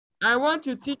I want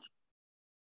to teach.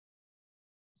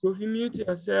 If you mute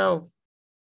yourself,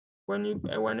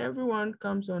 when everyone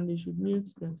comes on, they should mute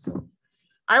themselves.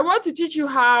 I want to teach you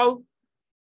how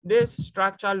this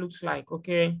structure looks like,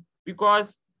 okay?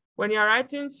 Because when you're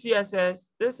writing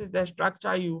CSS, this is the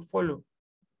structure you follow.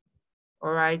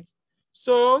 All right.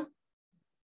 So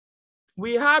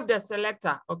we have the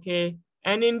selector, okay?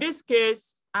 And in this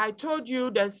case, I told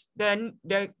you that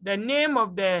the name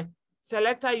of the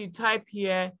selector you type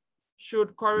here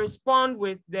should correspond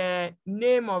with the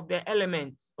name of the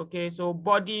elements, okay? So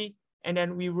body, and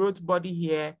then we wrote body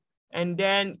here. And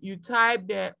then you type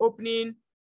the opening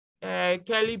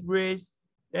curly brace,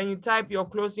 then you type your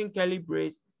closing curly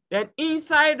brace. Then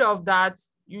inside of that,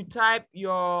 you type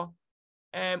your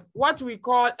what we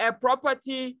call a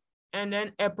property and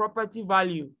then a property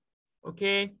value,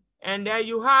 okay? And then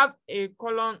you have a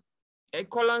column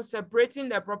separating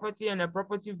the property and a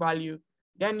property value.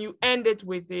 Then you end it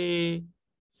with a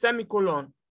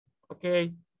semicolon,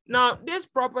 okay? Now, this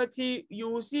property, you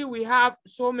will see we have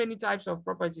so many types of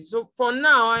properties. So for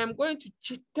now, I am going to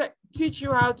teach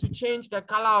you how to change the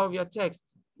color of your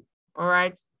text, all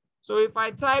right? So if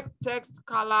I type text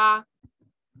color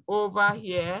over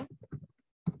here,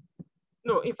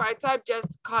 no, if I type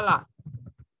just color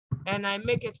and I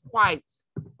make it white,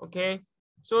 okay?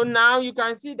 So now you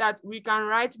can see that we can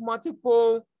write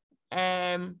multiple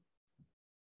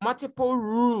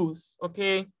rules,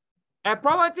 okay? A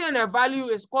property and a value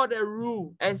is called a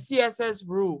rule, a CSS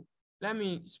rule. Let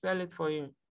me spell it for you.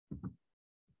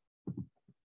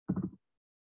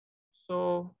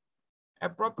 So a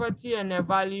property and a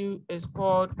value is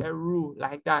called a rule,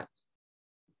 like that.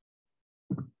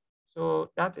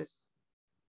 So that is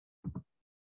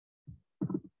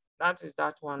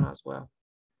that one as well.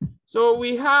 So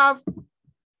we have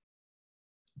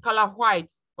color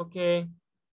white, okay?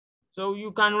 So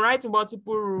you can write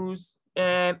multiple rules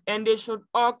and they should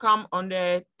all come on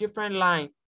the different line.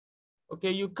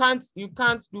 Okay, you can't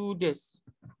do this.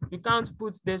 You can't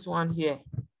put this one here.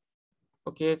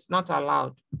 Okay, it's not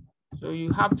allowed. So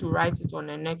you have to write it on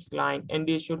the next line and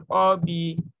they should all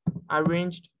be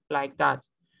arranged like that.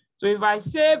 So if I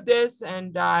save this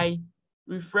and I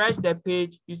refresh the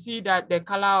page, you see that the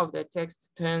color of the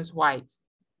text turns white.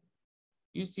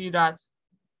 You see that?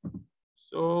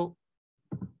 So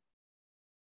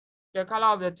the color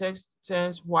of the text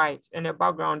turns white and the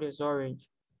background is orange,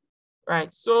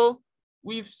 right? So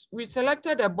we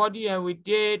selected the body and we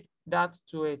did that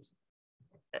to it.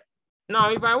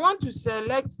 Now, if I want to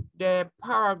select the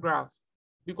paragraph,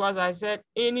 because I said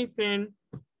anything,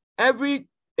 every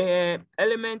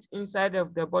element inside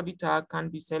of the body tag can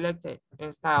be selected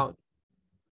and styled.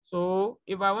 So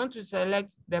if I want to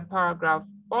select the paragraph,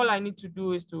 all I need to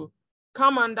do is to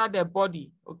come under the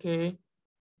body, okay?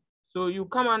 So you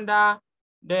come under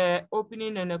the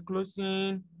opening and the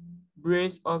closing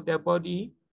brace of the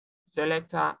body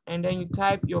selector, and then you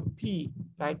type your P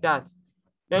like that.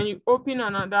 Then you open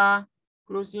another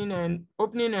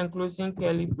opening and closing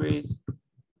curly brace,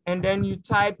 and then you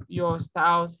type your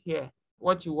styles here,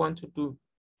 what you want to do.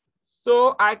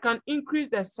 So I can increase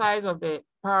the size of the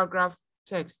paragraph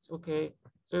text, okay?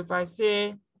 So if I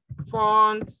say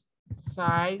font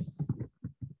size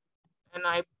and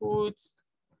I put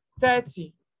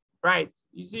 30, right?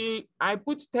 You see, I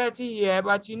put 30 here,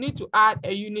 but you need to add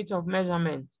a unit of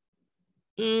measurement.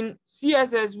 In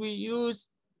CSS, we use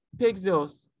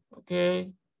pixels, okay?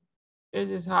 This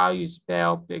is how you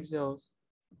spell pixels.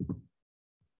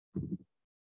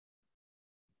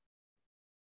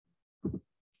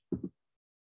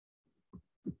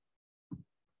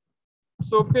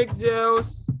 So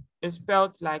pixels is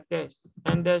spelled like this,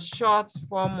 and the short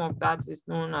form of that is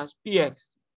known as px.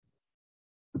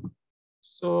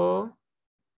 So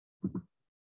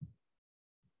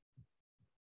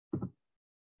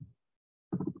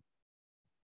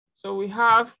we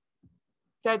have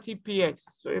 30 px.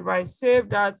 So if I save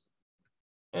that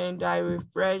and I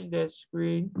refresh the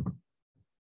screen,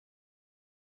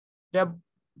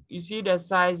 you see the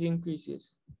size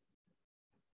increases.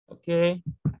 Okay,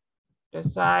 the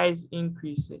size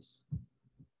increases.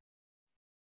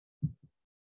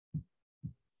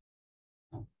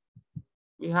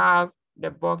 We have the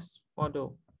box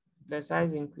model, the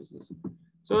size increases.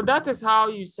 So that is how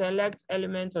you select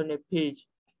elements on the page.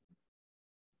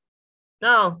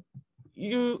 Now,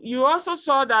 you also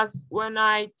saw that when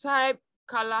I type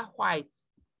color white,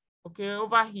 okay,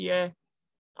 over here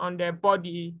on the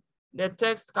body, the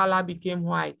text color became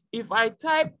white. If I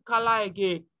type color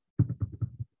again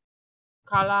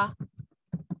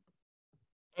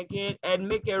and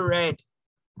make it red.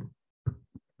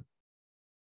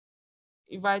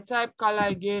 If I type color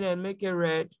again and make it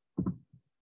red,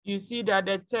 you see that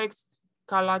the text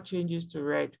color changes to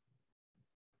red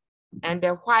and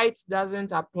the white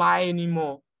doesn't apply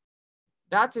anymore.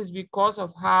 That is because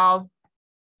of how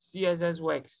CSS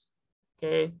works,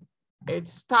 okay? It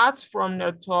starts from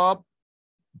the top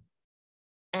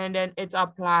and then it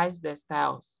applies the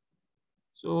styles.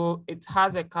 So it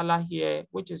has a color here,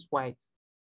 which is white.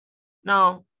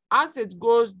 Now, as it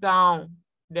goes down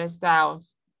the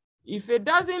styles, if it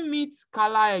doesn't meet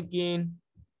color again,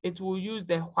 it will use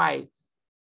the white,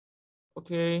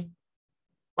 okay?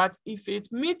 But if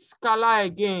it meets color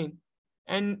again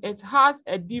and it has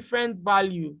a different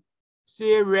value,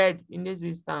 say red in this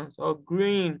instance, or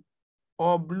green,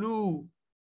 or blue,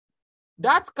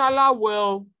 that color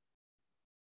will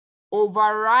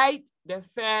override the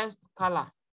first color.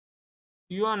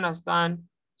 Do you understand?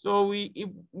 So if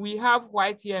we have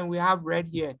white here and we have red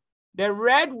here, the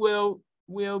red will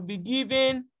be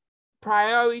given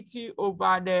priority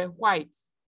over the white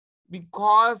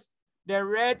because the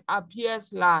red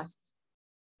appears last.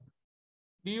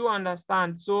 Do you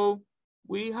understand? So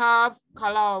we have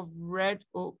color of red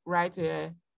right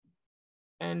here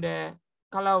and the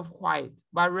color of white,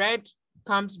 but red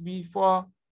comes before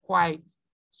white.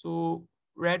 So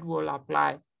red will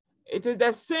apply. It is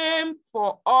the same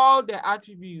for all the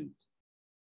attributes,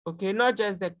 okay, not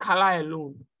just the color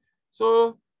alone.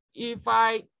 So if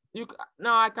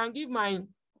now I can give my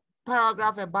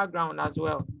paragraph a background as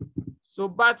well. So,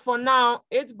 but for now,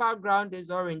 its background is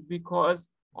orange because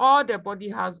all the body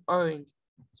has orange.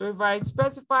 So if I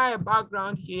specify a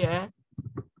background here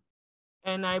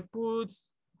and I put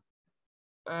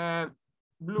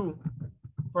blue,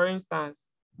 for instance,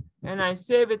 and I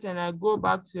save it and I go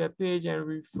back to the page and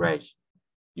refresh,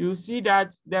 you see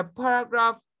that the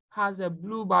paragraph has a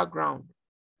blue background.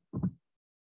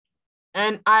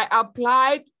 And I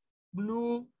applied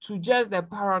blue to just the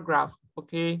paragraph,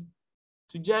 okay?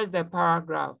 To just the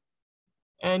paragraph.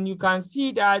 And you can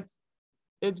see that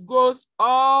it goes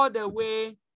all the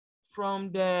way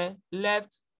from the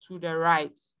left to the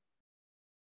right,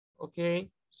 okay?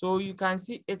 So you can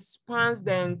see it spans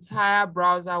the entire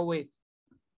browser width.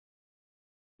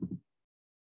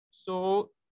 So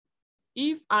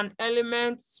if an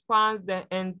element spans the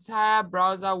entire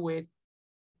browser width,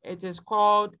 it is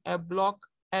called a block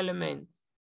element.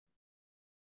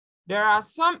 There are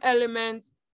some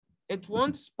elements, it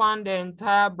won't span the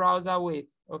entire browser width,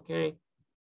 okay?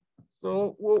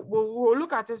 So we'll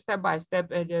look at it step by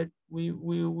step and then we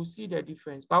will see the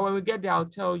difference. But when we get there, I'll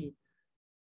tell you.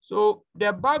 So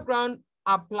the background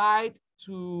applied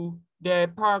to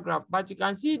the paragraph, but you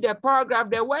can see the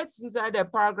paragraph, the words inside the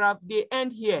paragraph, they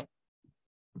end here.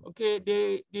 Okay,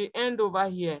 they end over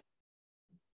here.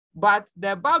 But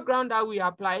the background that we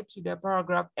applied to the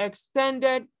paragraph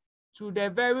extended to the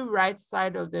very right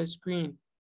side of the screen.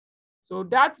 So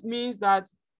that means that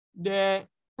the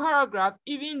paragraph,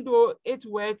 even though its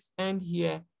words end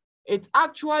here, it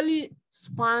actually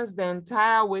spans the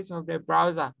entire width of the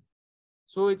browser.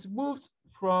 So it moves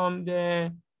from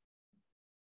the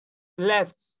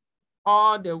left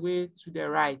all the way to the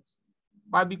right.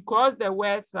 But because the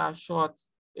words are short,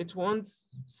 it won't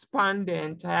span the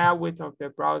entire width of the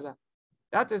browser.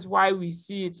 That is why we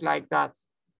see it like that.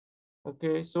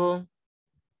 Okay, so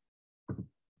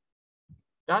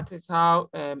that is how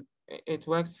it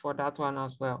works for that one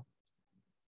as well.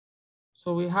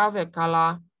 So we have a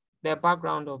color, the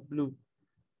background of blue.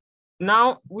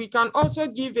 Now we can also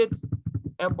give it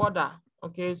a border.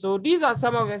 Okay, so these are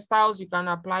some of the styles you can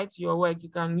apply to your work. You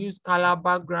can use color,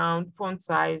 background, font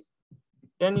size.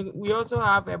 Then we also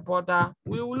have a border.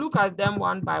 We will look at them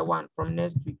one by one from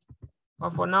next week.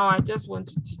 But for now, I just want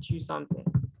to teach you something.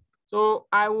 So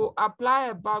I will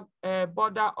apply a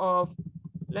border of,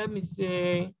 let me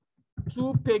say,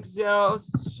 2 pixels,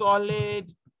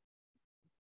 solid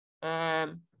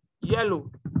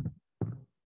yellow.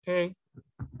 Okay,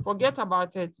 forget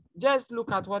about it. Just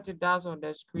look at what it does on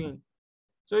the screen.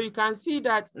 So you can see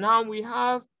that now we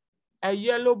have a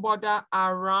yellow border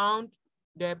around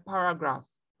the paragraph.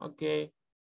 Okay.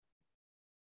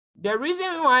 The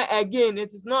reason why, again,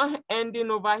 it is not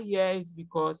ending over here is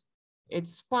because it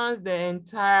spans the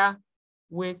entire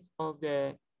width of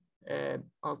the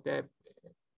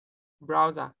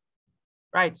browser.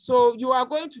 Right, so you are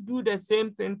going to do the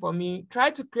same thing for me.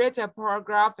 Try to create a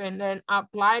paragraph and then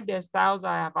apply the styles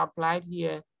I have applied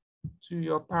here to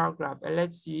your paragraph, and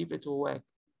let's see if it will work.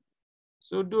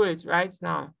 So do it right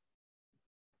now.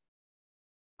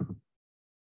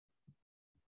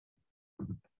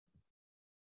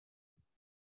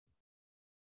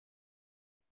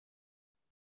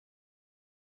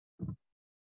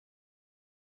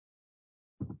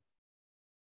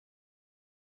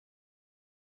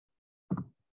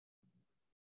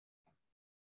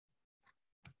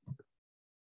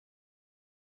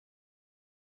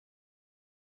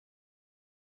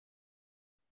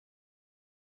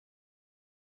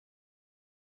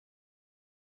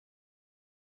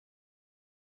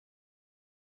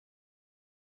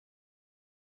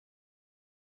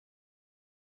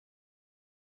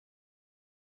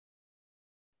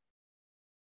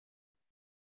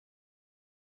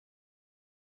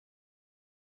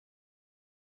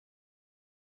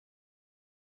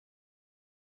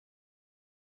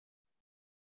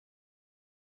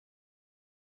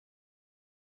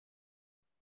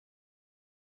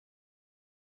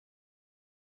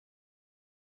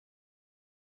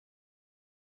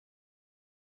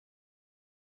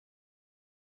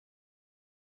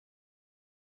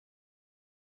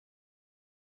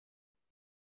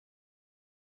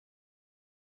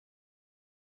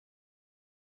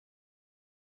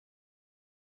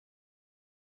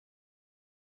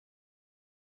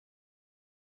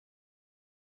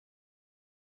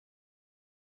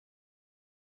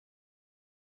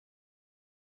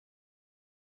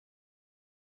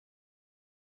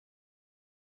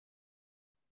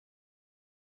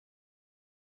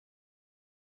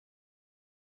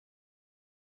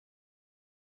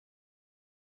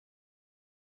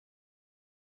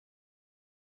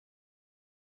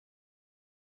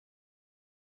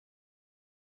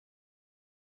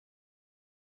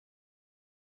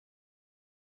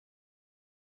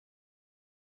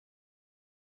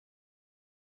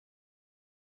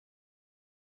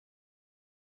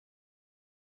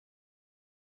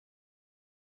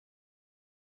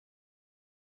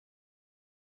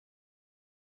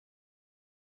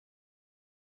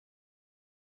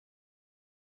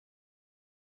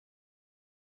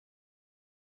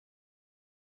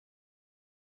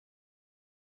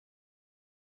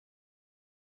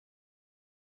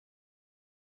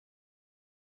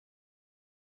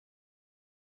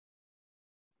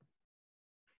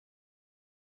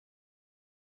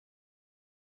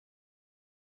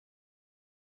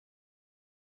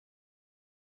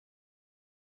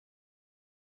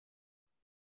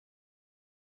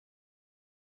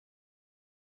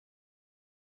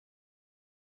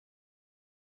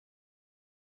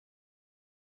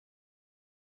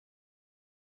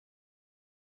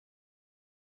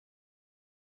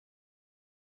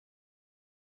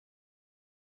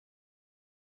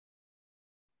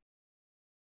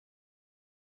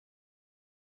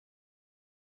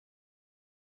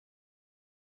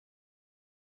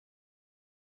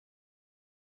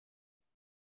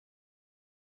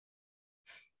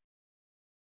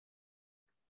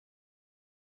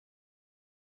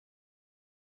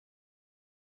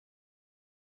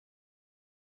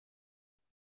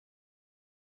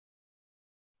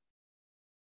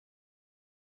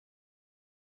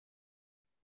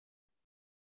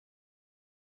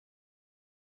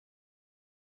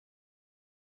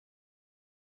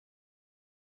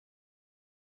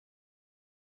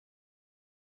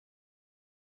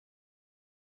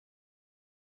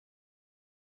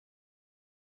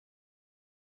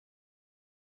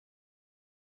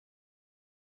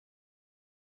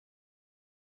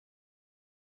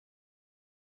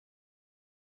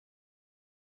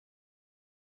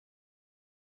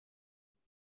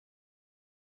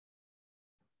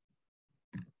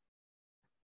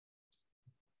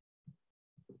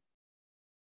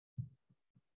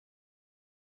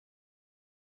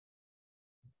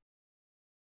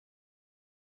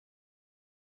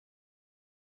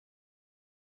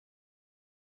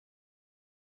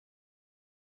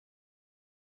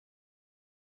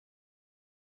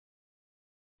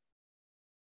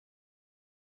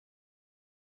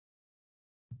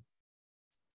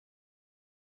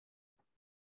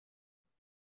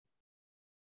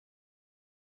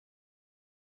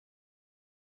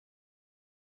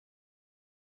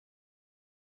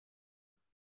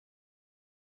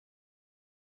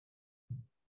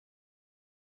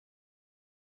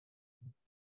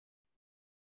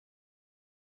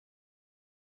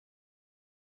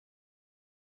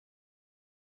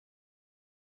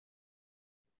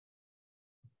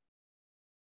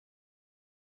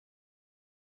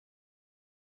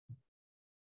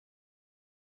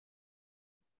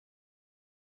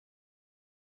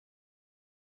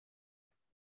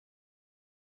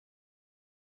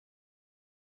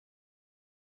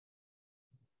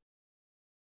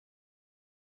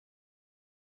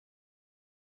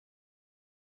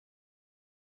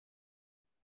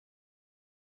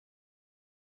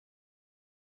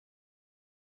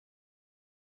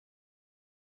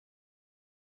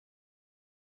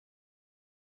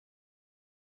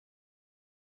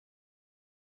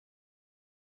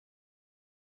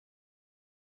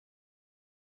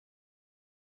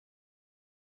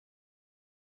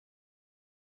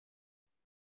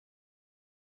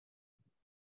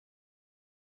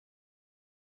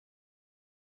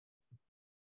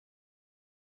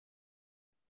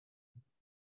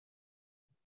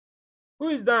 Who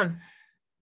is done?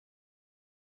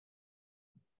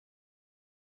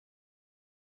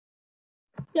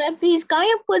 Yeah, please, can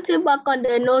you put it back on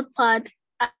the notepad?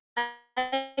 I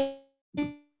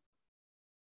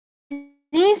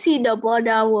didn't see the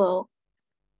border well.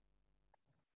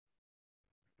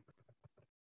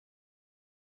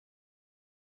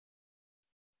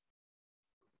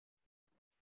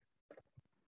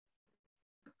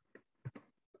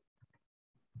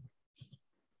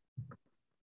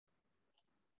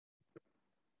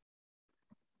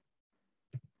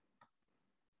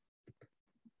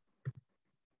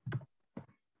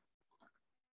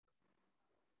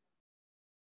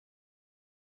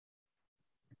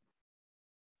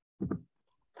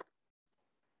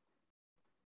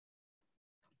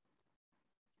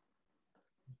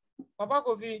 Papa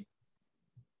Kofi.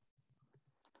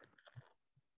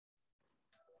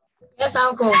 Yes,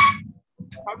 Uncle.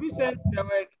 Have you sent the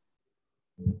work?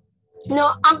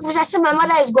 No, Uncle, I said my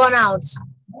mother is gone out.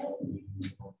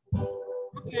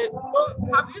 Okay. So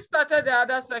have you started the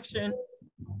other section?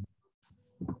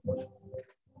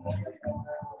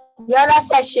 The other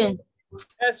section.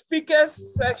 A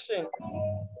speakers section.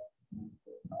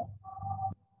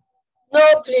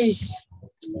 No, please.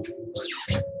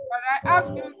 But I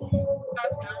asked you to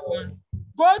start that one.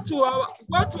 Go to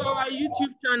our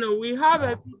YouTube channel. We have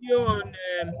a video on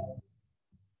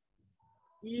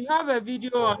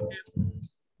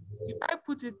if I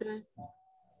put it there.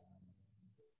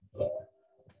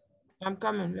 I'm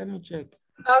coming. Let me check.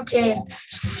 Okay.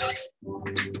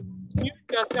 Mute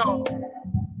yourself.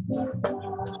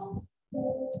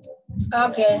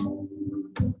 Okay.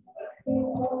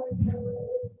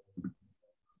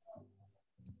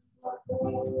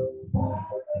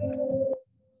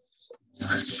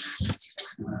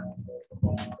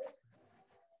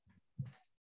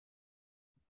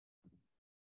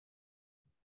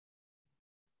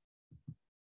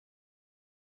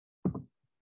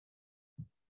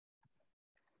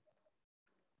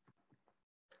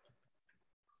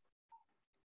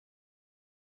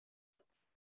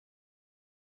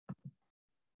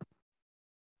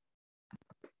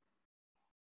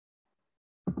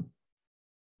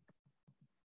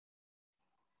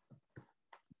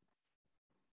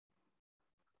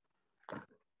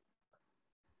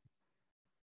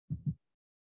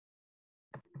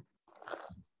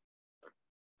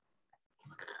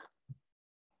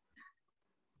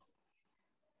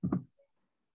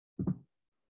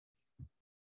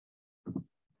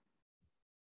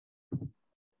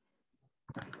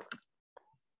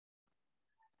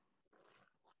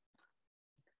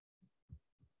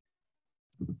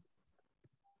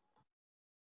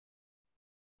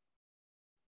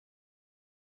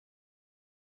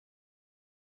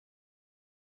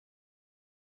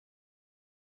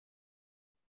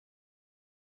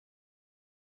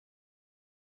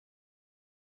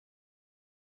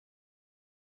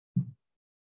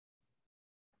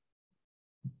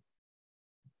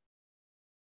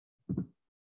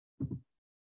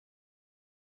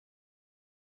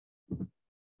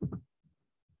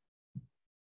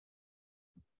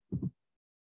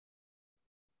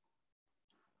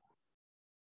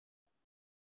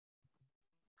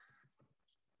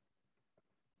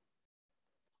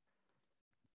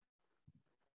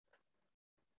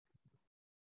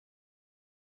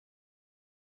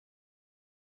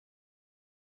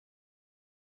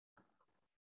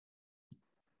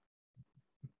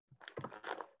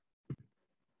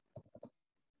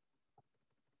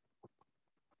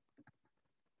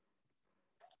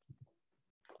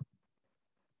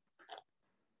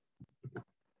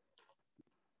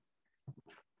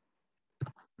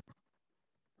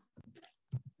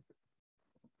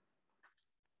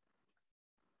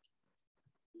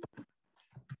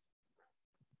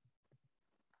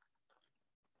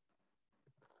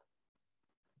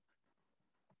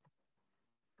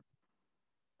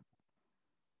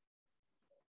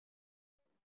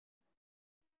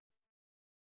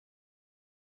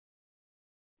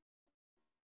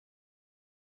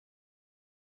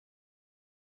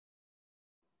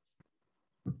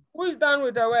 Who is done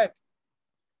with the work?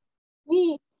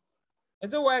 Me.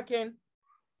 Is it working?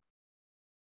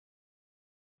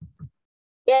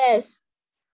 Yes.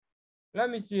 Let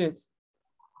me see it.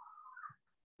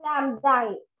 I'm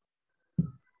done.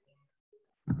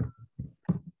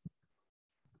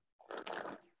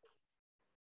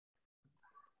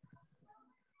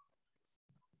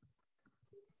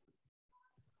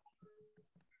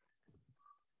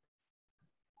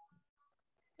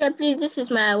 Yeah, please, this is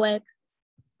my work.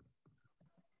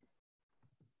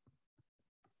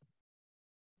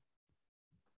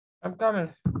 I'm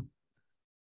coming.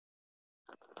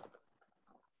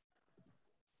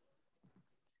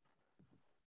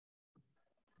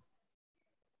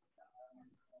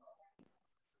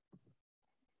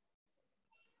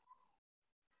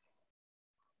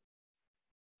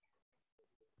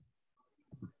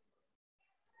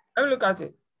 Let me look at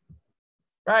it.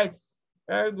 Right.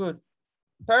 Very good.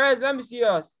 Perez, let me see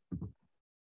yours.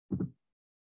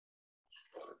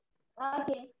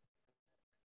 Okay.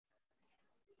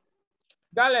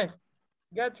 Galen,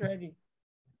 get ready.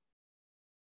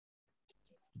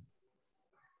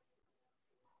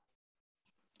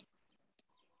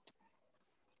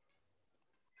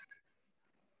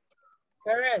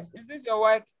 Perez, is this your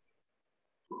work?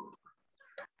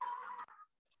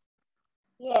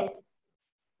 Yes.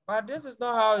 But this is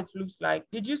not how it looks like.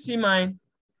 Did you see mine?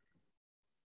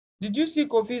 Did you see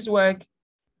Kofi's work?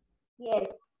 Yes.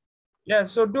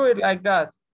 Yes, so do it like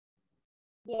that.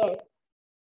 Yes.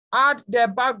 Add the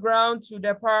background to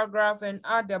the paragraph and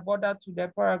add the border to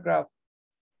the paragraph.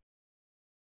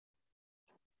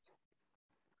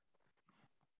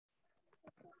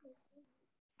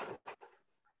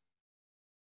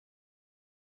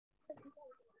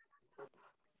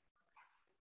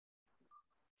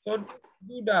 So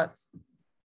do that.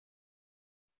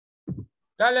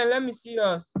 Galen, let me see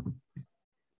yours.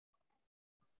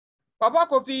 Papa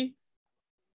Kofi.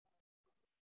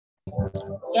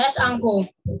 Yes, uncle.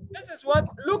 This is what,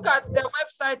 look at the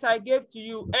website I gave to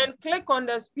you and click on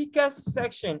the speakers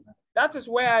section. That is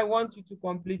where I want you to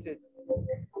complete it.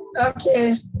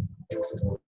 Okay.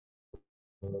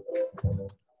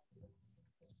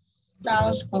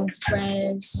 House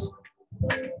conference.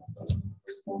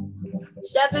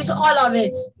 Service, all of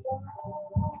it.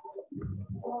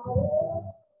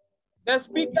 The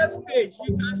speakers page,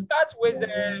 you can start with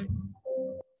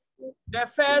the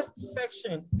first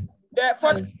section.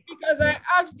 For the speakers, I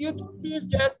asked you to use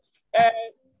just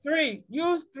 3.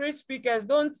 Use 3 speakers,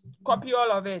 don't copy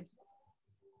all of it.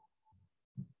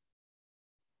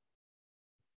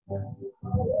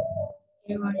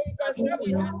 You can start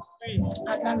with just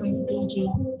 3.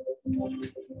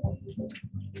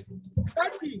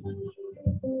 30.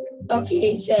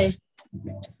 Okay, sir.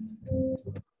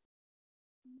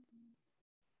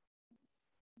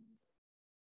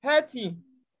 30.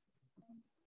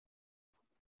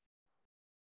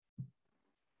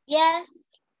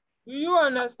 Yes. Do you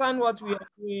understand what we are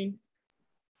doing?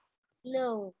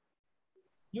 No.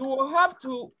 You will have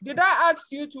to, did I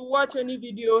ask you to watch any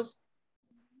videos?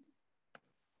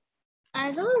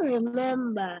 I don't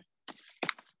remember.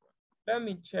 Let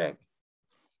me check.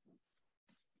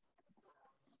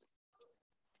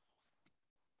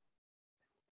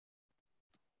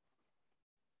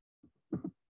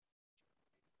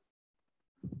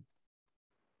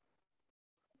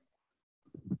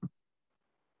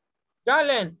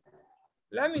 Galen,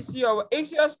 let me see your,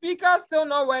 is your speaker still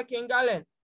not working, Galen?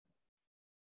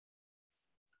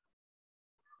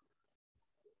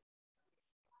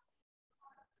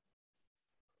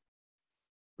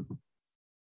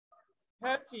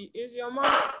 Hetty, is your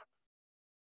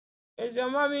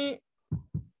mommy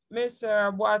Miss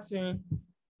Sarah Boateng?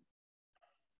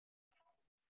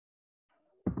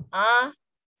 Huh?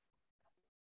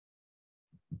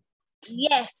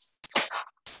 Yes.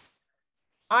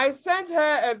 I sent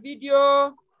her a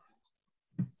video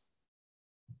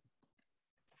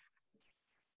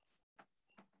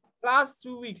last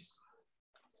 2 weeks.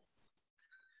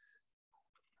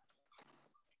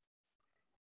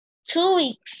 Two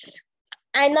weeks.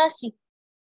 I not see.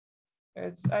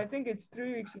 I think it's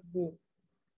 3 weeks ago.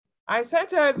 I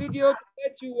sent her a video to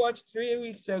let you watch 3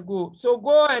 weeks ago. So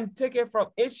go and take it from,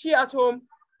 is she at home?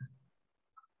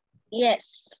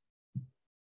 Yes.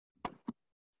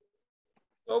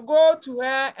 So go to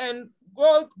her and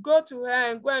go to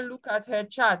her and go and look at her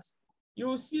chat. You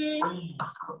will see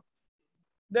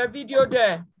the video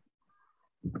there.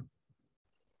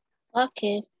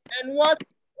 Okay. And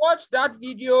watch that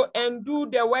video and do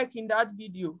the work in that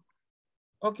video.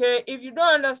 Okay, if you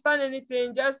don't understand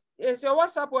anything, just, is your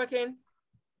WhatsApp working?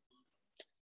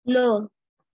 No.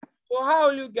 So how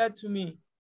will you get to me?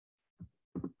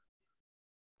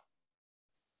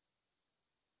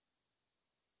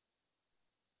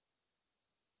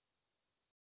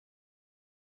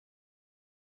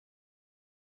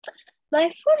 My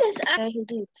phone is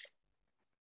active.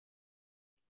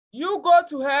 You go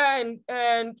to her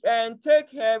and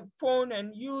take her phone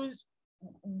and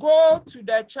go to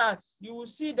the chat. You will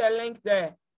see the link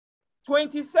there.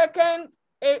 22nd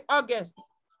August.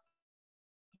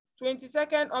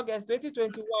 22nd August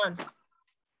 2021.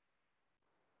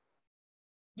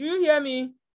 Do you hear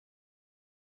me?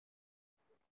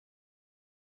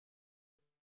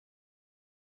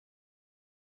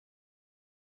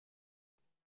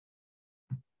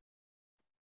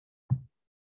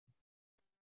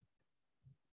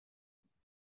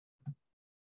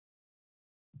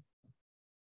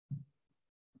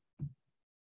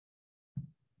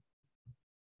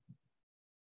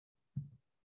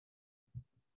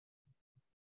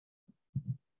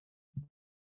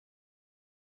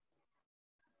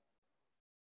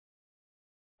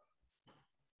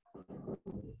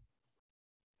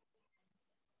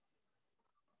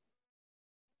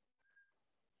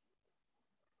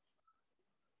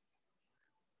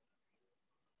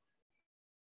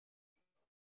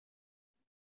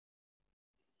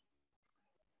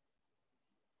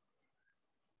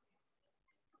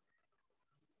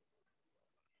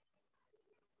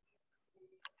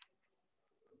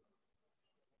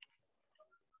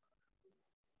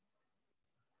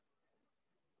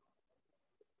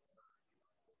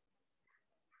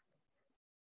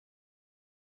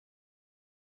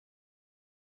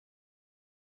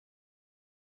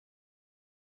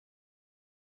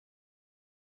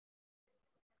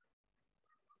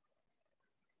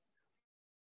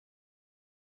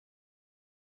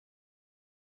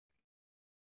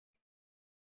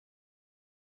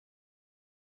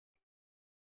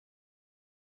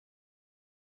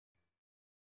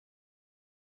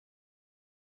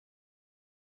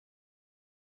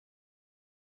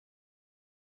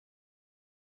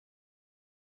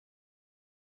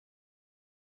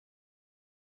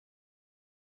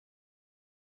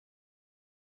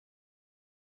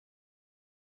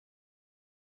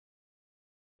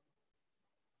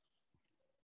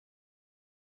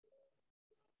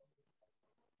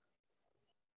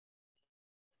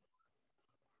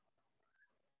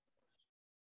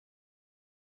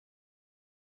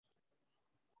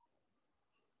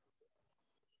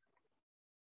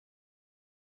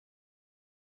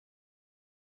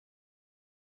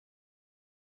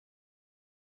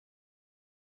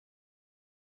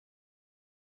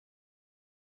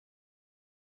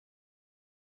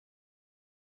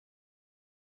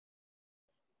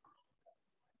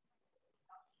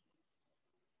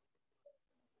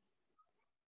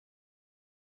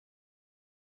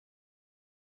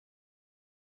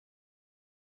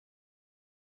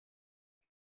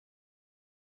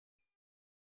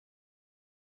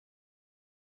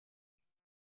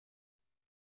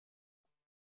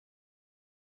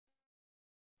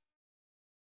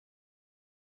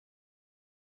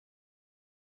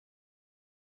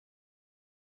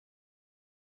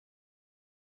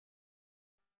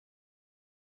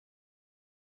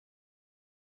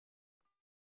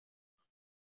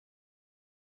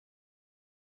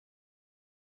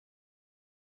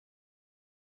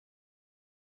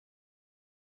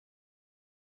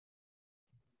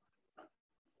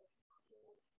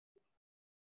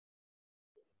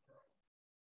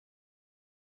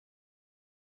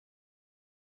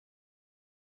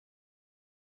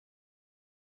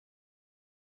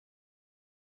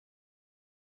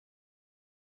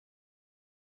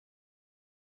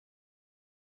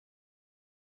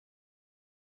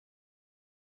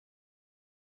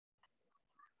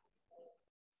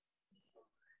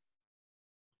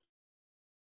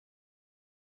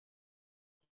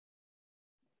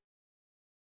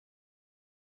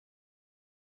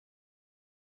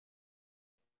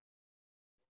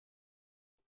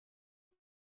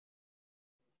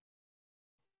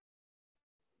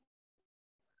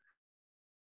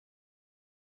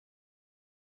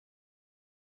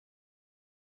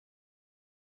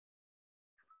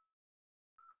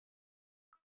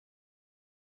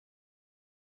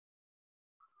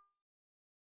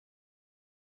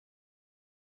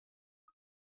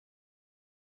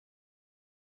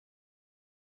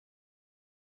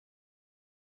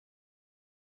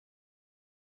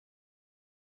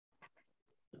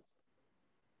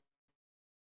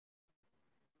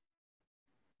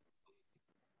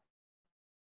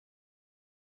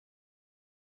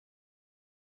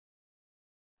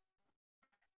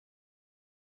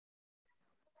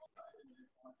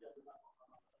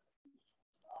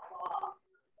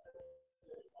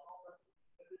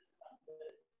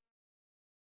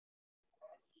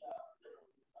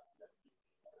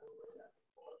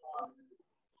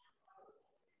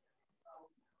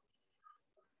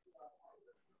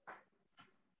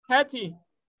 Hetty.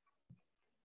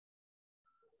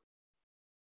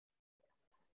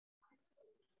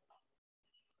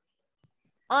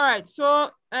 All right,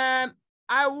 so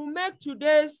I will make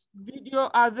today's video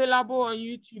available on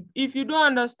YouTube. If you don't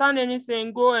understand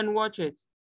anything, go and watch it.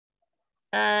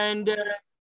 And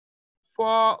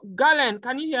for Galen,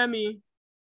 can you hear me?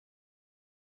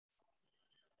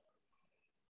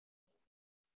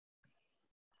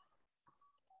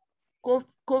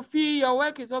 Kofi, your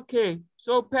work is okay.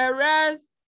 So Perez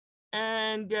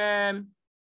and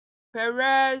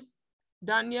Perez,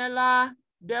 Daniela,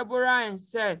 Deborah, and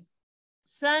Seth,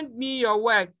 send me your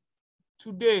work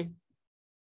today.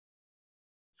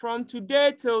 From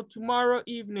today till tomorrow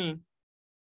evening.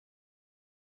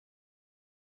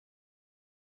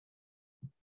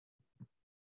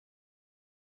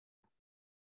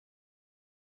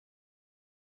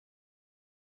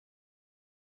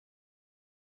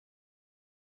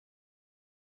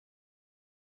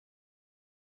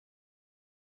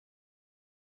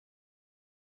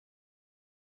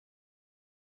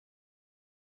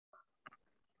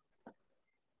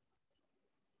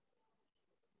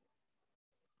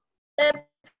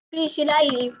 Please, should I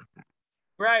leave?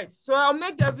 Right, so I'll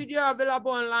make the video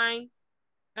available online.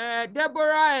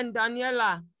 Deborah and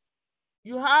Daniela,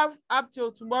 you have up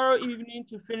till tomorrow evening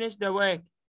to finish the work.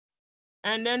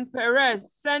 And then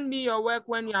Perez, send me your work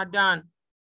when you're done.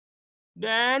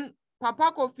 Then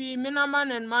Papa Kofi,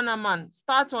 Minaman, and Manaman,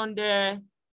 start on the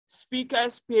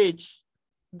speakers page.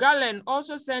 Galen,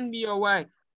 also send me your work.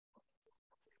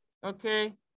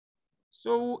 Okay,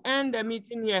 so we'll end the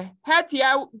meeting here. Hetty,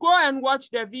 go and watch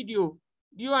the video.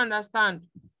 Do you understand?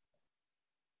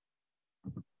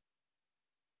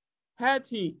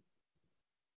 Hetty.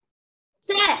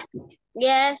 Sir.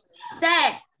 Yes.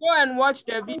 Sir. Go and watch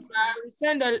the video. I will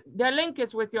send the link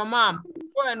is with your mom.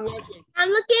 Go and watch it. I'm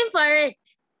looking for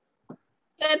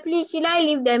it. Please, should I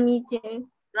leave the meeting?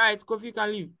 Right, Kofi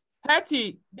can leave.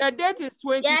 Hetty, the date is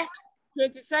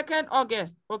 22nd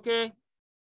August, okay?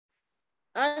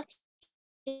 Okay.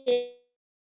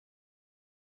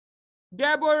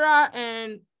 Deborah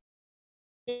and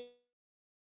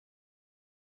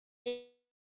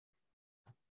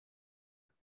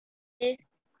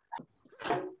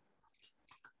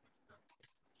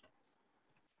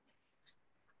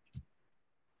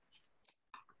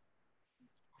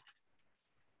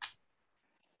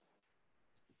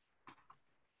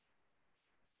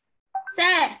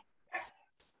Sir.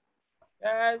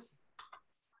 yes.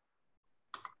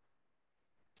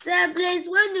 Sir, please,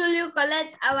 when will you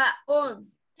collect our own?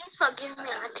 Please forgive me,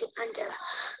 Auntie Angela.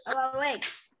 Our work.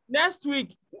 Next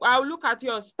week, I'll look at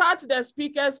yours. Start the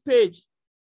speakers page.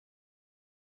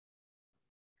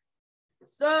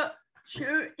 So,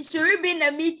 should we be in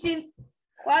the meeting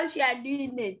whilst we are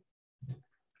doing it?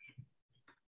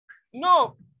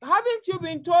 No, haven't you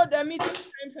been told the meeting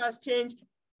times has changed?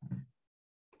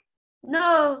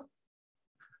 No.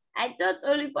 I thought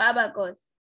only for Abacus.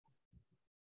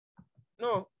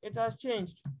 No, it has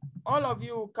changed. All of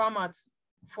you will come at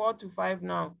 4 to 5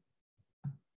 now.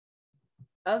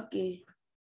 Okay.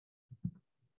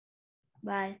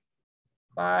 Bye.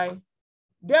 Bye.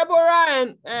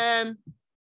 Deborah and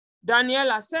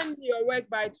Daniela, send me your work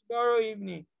by tomorrow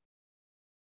evening.